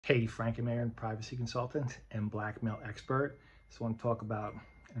Hey, Frank and Marion, privacy consultant and blackmail expert. Just want to talk about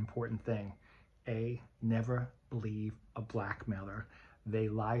an important thing. Never believe a blackmailer. They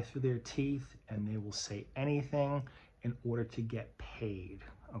lie through their teeth and they will say anything in order to get paid,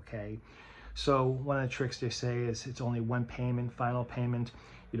 okay? So one of the tricks they say is it's only one payment, final payment.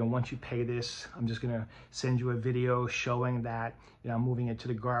 Once you pay this, I'm just gonna send you a video showing that, I'm moving it to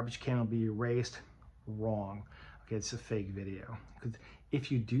the garbage can, it'll be erased. Wrong. Okay, it's a fake video. Because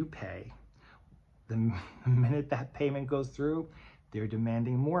if you do pay, the minute that payment goes through, they're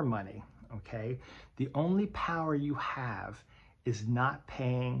demanding more money, okay? The only power you have is not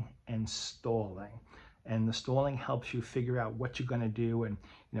paying and stalling. And the stalling helps you figure out what you're gonna do and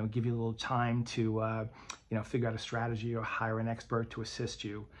give you a little time to figure out a strategy or hire an expert to assist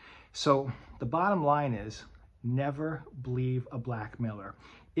you. So the bottom line is never believe a blackmailer.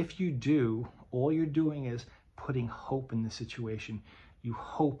 If you do, all you're doing is putting hope in the situation. You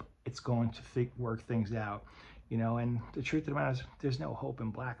hope it's going to work things out, and the truth of the matter is there's no hope in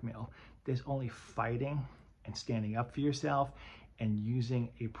blackmail. There's only fighting and standing up for yourself and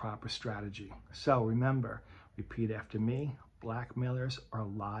using a proper strategy. So remember, repeat after me, blackmailers are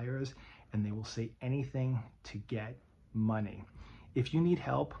liars and they will say anything to get money. If you need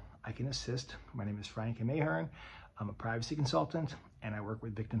help, I can assist. My name is Frank Mahern. I'm a privacy consultant and I work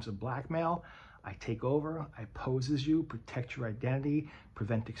with victims of blackmail. I take over, I pose as you, protect your identity,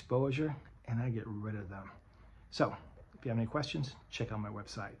 prevent exposure, and I get rid of them. So, if you have any questions, check out my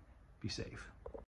website. Be safe.